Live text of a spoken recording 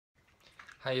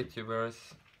Hi YouTubers,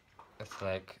 it's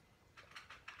like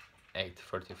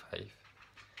 8:45.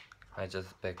 I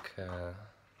just back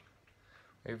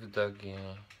with doggy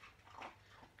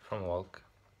from walk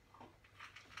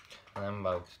and I'm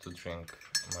about to drink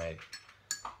my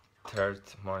third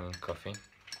morning coffee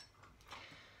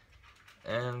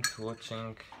and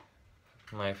watching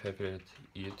my favorite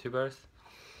YouTubers.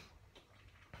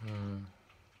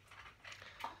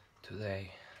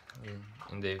 Today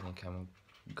in the evening I'm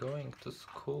going to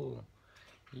school.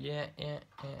 Yeah.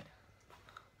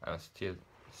 I'm still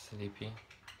sleepy.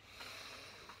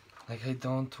 Like I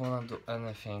don't wanna do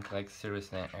anything, like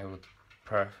seriously I would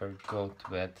prefer go to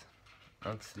bed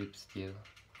and sleep still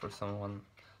for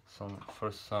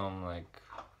some like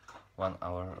 1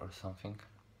 hour or something.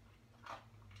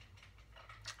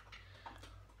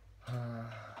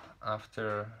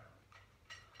 After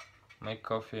my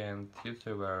coffee and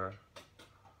YouTuber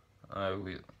I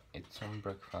will eat some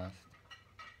breakfast.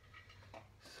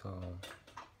 So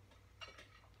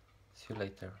see you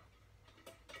later.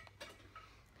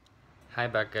 Hi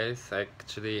back guys,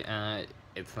 actually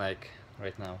it's like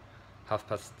right now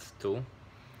 2:30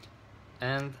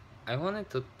 and I wanted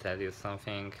to tell you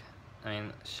something,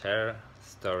 share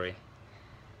story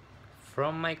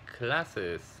from my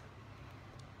classes.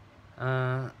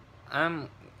 I'm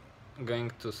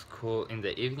going to school in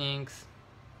the evenings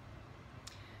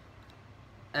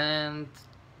and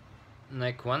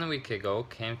like 1 week ago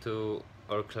came to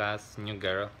our class new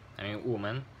girl,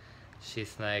 woman.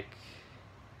 She's like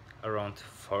around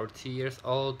 40 years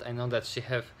old. I know that she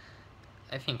have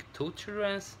I think 2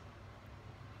 children.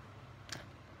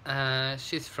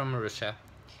 She's from Russia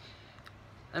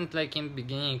and like in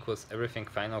beginning was everything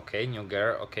fine, okay, new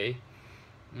girl, okay.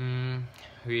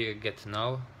 We get to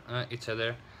know each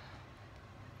other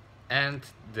and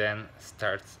then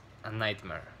starts a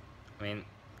nightmare.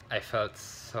 I felt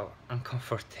so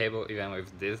uncomfortable even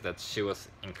with this, that she was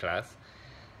in class,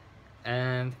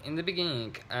 and in the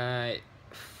beginning I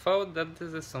thought that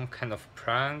this is some kind of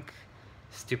prank,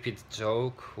 stupid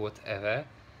joke, whatever,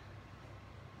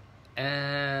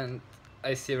 and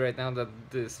I see right now that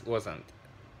this wasn't.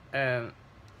 And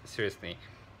seriously,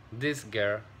 this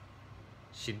girl,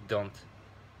 she don't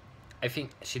I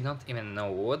think she don't even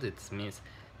know what it means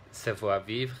savoir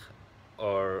vivre,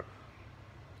 or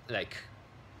like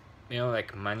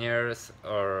like manners,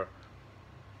 or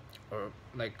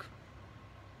like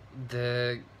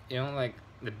the like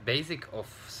the basic of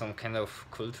some kind of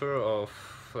culture of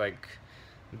like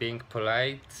being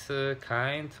polite,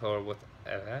 kind, or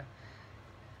whatever.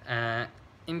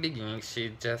 In beginning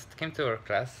she just came to our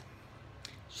class.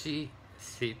 She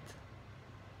sit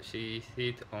she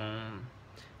sit on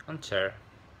chair.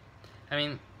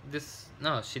 This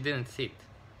no, she didn't sit.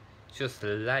 She was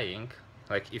lying,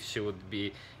 like if she would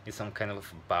be in some kind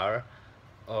of bar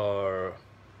or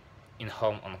in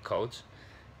home on couch.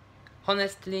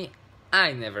 Honestly,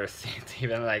 I never sit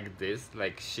even like this,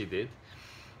 like she did.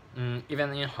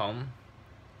 Even in home,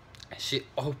 she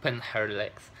opened her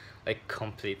legs like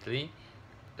completely,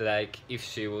 like if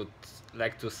she would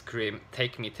like to scream,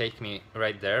 take me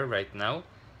right there, right now.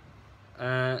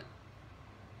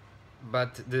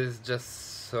 But this is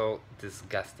just so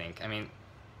disgusting.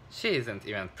 She isn't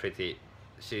even pretty.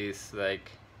 She's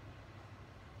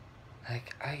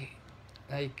I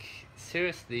like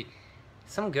seriously,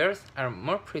 some girls are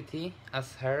more pretty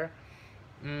as her,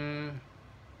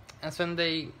 as when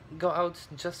they go out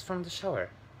just from the shower.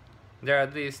 They're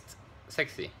at least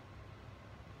sexy.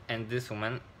 And this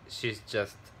woman, she's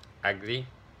just ugly,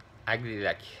 ugly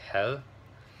like hell.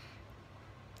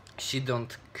 She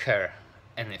don't care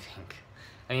anything.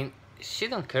 She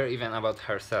don't care even about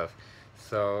herself.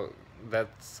 So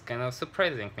that's kind of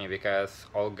surprising me, because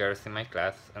all girls in my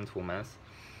class and women's,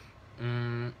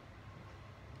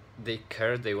 they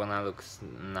care, they wanna look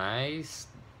nice,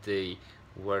 they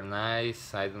wear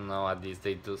nice, I don't know, at least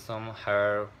they do some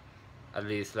hair, at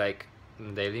least like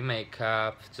daily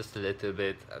makeup, just a little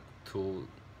bit, to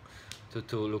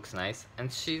looks nice.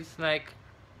 And she's like,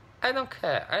 I don't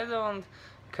care, I don't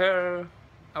care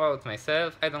about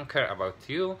myself, I don't care about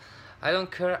you, I don't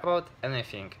care about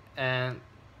anything. And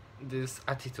this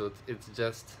attitude, it's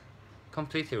just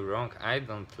completely wrong. I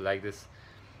don't like this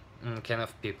kind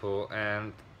of people,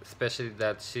 and especially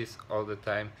that she's all the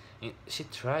time, she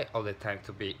try all the time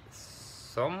to be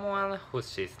someone who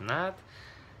she's not,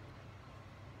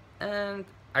 and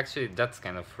actually that's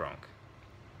kind of wrong.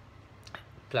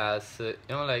 Plus,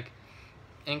 like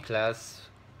in class,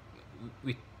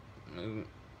 we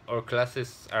our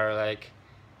classes are like,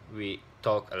 we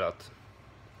talk a lot,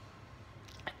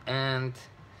 and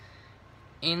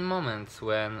in moments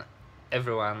when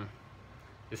everyone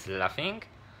is laughing.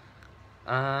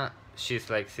 She's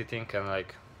like sitting and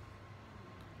like,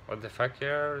 what the fuck,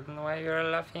 why you're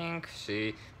laughing?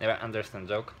 She never understands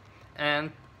joke.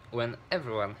 And when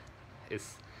everyone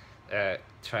is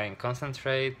trying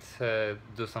concentrate,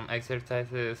 do some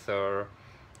exercises or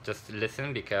just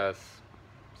listen, because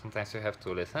sometimes you have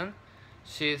to listen,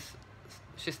 she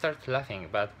starts laughing,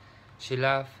 but she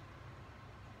laugh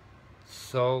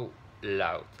so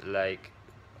loud, like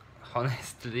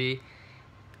honestly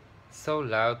so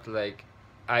loud, like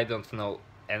I don't know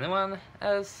anyone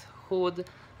else who would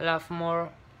laugh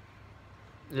more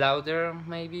louder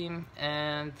maybe.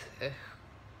 And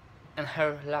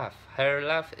her laugh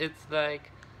it's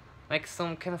like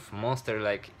some kind of monster.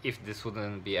 Like if this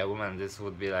wouldn't be a woman, this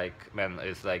would be like man.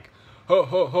 It's like ho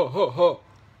ho ho ho ho.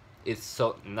 It's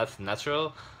so not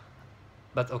natural,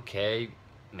 but okay,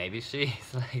 maybe she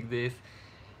is like this.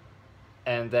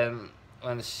 And then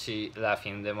when she laugh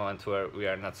in the moment where we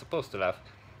are not supposed to laugh,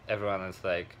 everyone is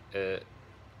like,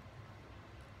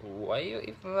 why you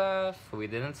even laugh? We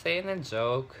didn't say any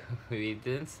joke. We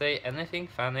didn't say anything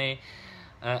funny,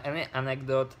 any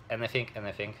anecdote,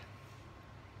 anything.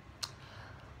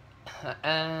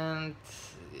 And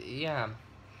yeah,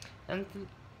 and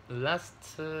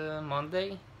last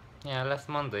Monday, last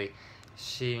Monday,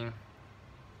 she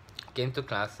came to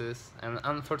classes, and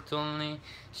unfortunately,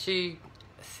 she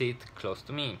sit close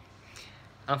to me.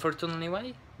 Unfortunately,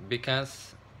 why?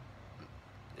 Because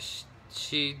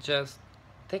she just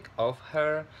take off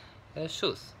her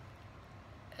shoes,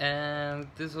 and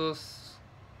this was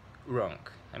wrong.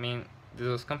 I mean, this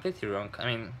was completely wrong. I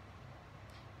mean,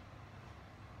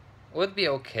 would be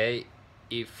okay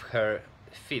if her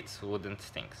feet wouldn't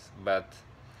but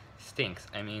stinks.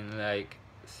 I mean, like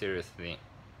seriously,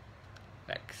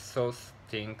 like so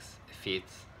stinks feet.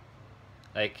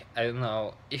 Like I don't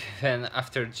know, even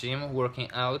after gym working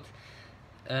out,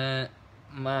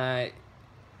 my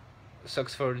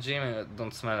socks for gym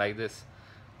don't smell like this.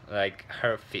 Like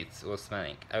her feet was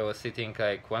smelling. I was sitting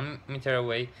like 1 meter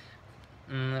away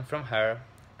from her,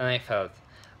 and I felt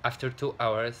after 2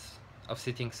 hours of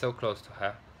sitting so close to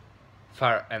her,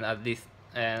 far and at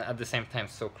the same time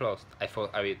so close, I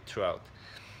thought I would throw out.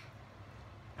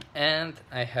 And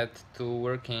I had to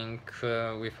working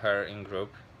with her in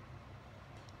group,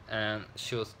 and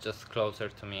she was just closer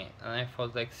to me, and I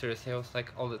felt like seriously, I was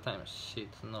like all the time, shit,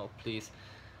 no, please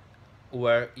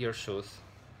wear your shoes.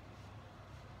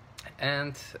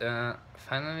 And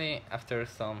finally, after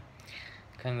some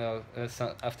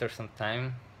after some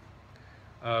time,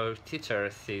 our teacher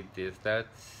said this, that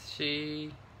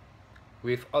she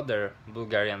with other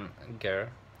Bulgarian girl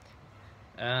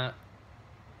uh,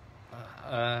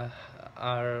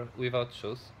 are without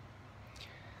shoes.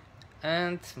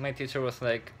 And my teacher was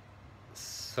like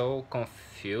so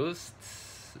confused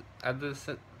at this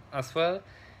as well,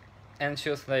 and she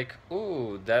was like,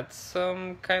 "Ooh, that's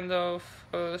some kind of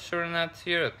sure not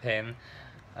European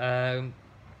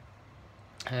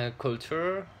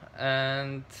culture,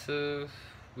 and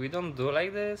we don't do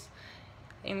like this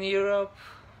in Europe,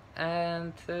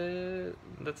 and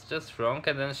that's just wrong."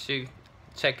 And then she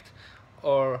checked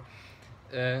our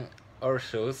our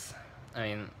shoes, I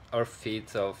mean our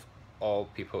feet of all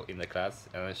people in the class,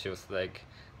 and she was like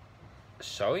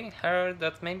showing her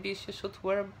that maybe she should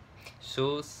wear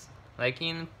shoes like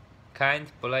in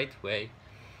kind polite way.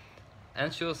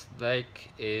 And she was like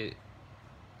I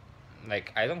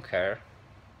don't care.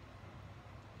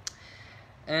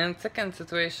 And second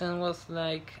situation was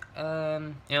like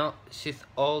she's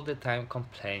all the time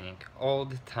complaining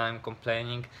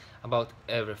about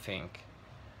everything,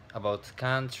 about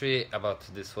country, about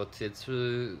this what it's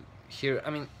here. I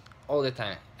mean, all the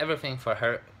time, everything for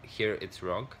her here it's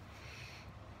wrong.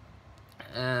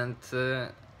 And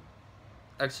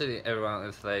actually everyone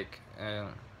is like,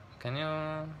 can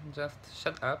you just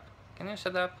shut up? Can you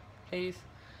shut up, please?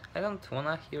 I don't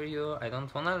wanna hear you. I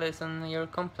don't wanna listen your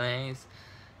complaints.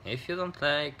 If you don't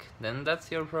like, then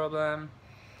that's your problem.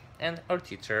 And our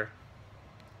teacher,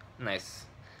 nice,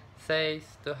 says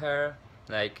to her,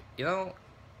 like,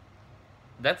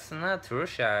 that's not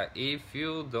Russia. If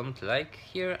you don't like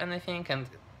hear anything, and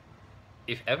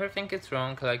if everything is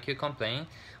wrong, like you complain,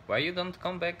 why you don't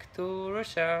come back to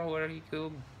Russia, where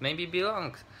you maybe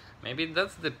belong? Maybe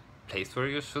that's the place where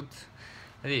you should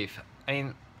live. I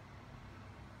mean,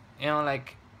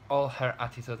 like all her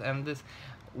attitude and this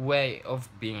way of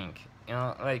being,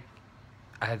 like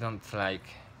I don't like.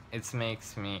 It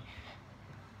makes me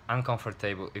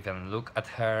uncomfortable even look at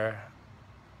her.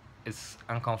 It's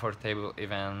uncomfortable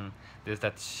even this,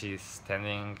 that she's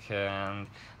standing and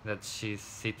that she's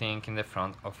sitting in the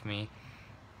front of me,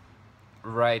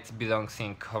 right belongs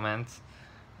in comments.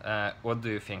 what do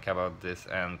you think about this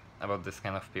and about this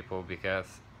kind of people?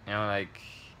 Because, you know, like,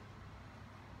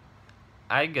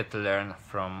 I get to learn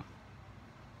from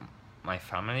my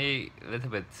family a little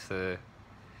bit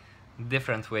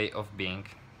different way of being,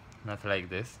 not like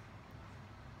this.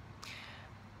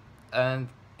 And,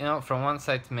 you know, from one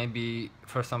side, maybe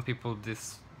for some people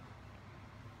this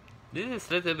is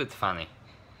a little bit funny.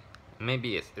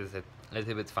 Maybe is a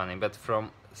little bit funny, but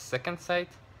from second side,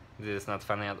 this is not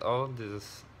funny at all. This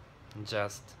is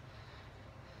just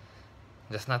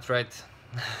not right.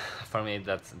 For me,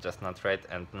 that's just not right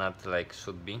and not like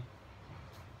should be.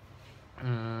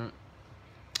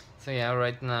 So yeah,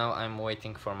 right now I'm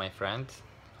waiting for my friend,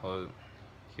 who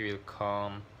he will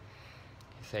come.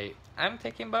 He say, I'm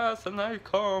taking bus and I'll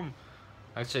come.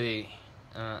 Actually,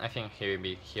 I think he will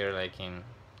be here like in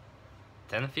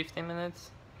 10-15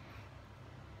 minutes.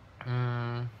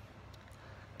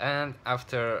 And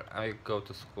after I go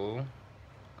to school,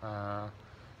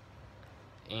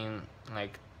 in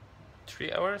like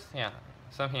 3 hours, yeah,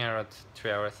 something around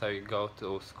 3 hours I will go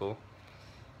to school.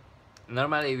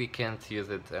 Normally we can't use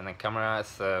it any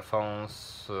cameras,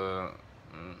 phones,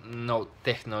 no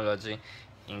technology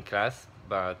in class,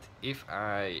 but if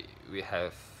we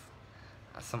have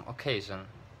some occasion,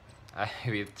 I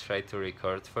will try to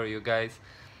record for you guys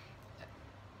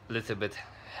little bit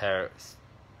her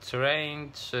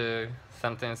strange,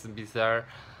 sometimes bizarre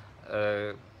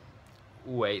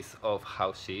ways of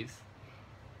how she is,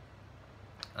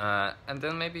 and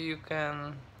then maybe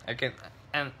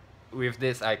and with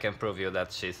this I can prove you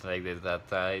that she's like this,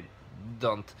 that I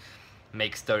don't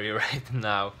make story right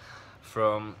now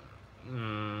from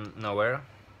nowhere.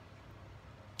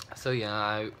 So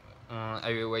yeah,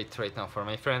 I will wait right now for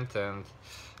my friend, and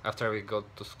after we go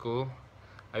to school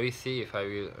I will see if I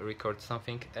will record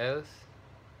something else.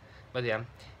 But yeah,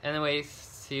 anyways,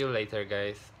 see you later,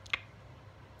 guys.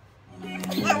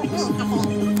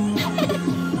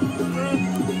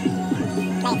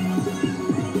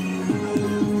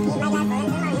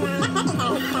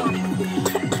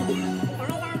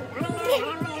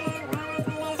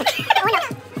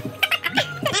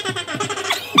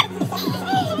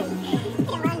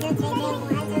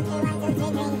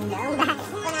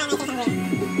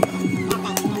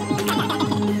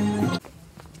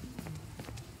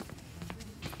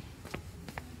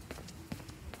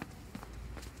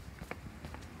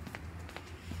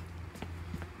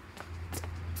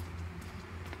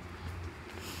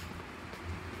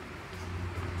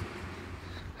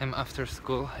 I'm after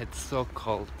school, it's so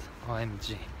cold,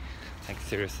 OMG, like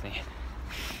seriously,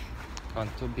 I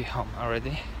want to be home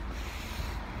already.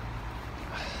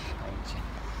 OMG.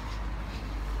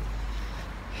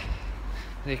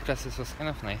 The classes was kind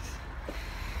of nice,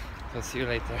 so see you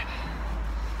later.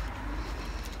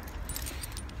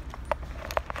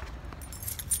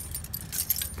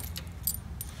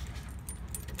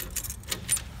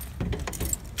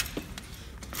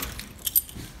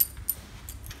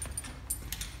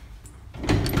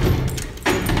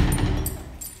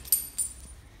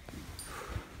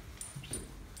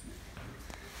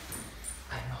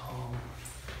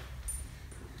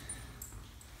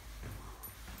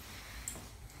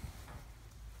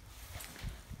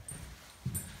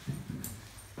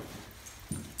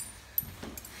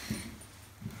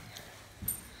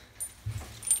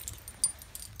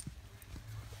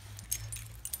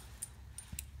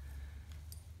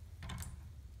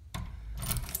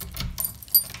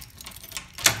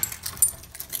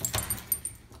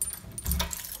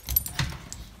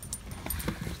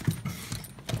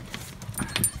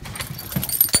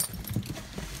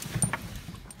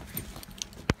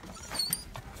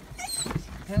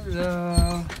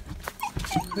 Hello.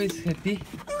 Who is happy?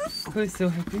 Who is so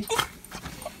happy?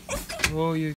 Oh, you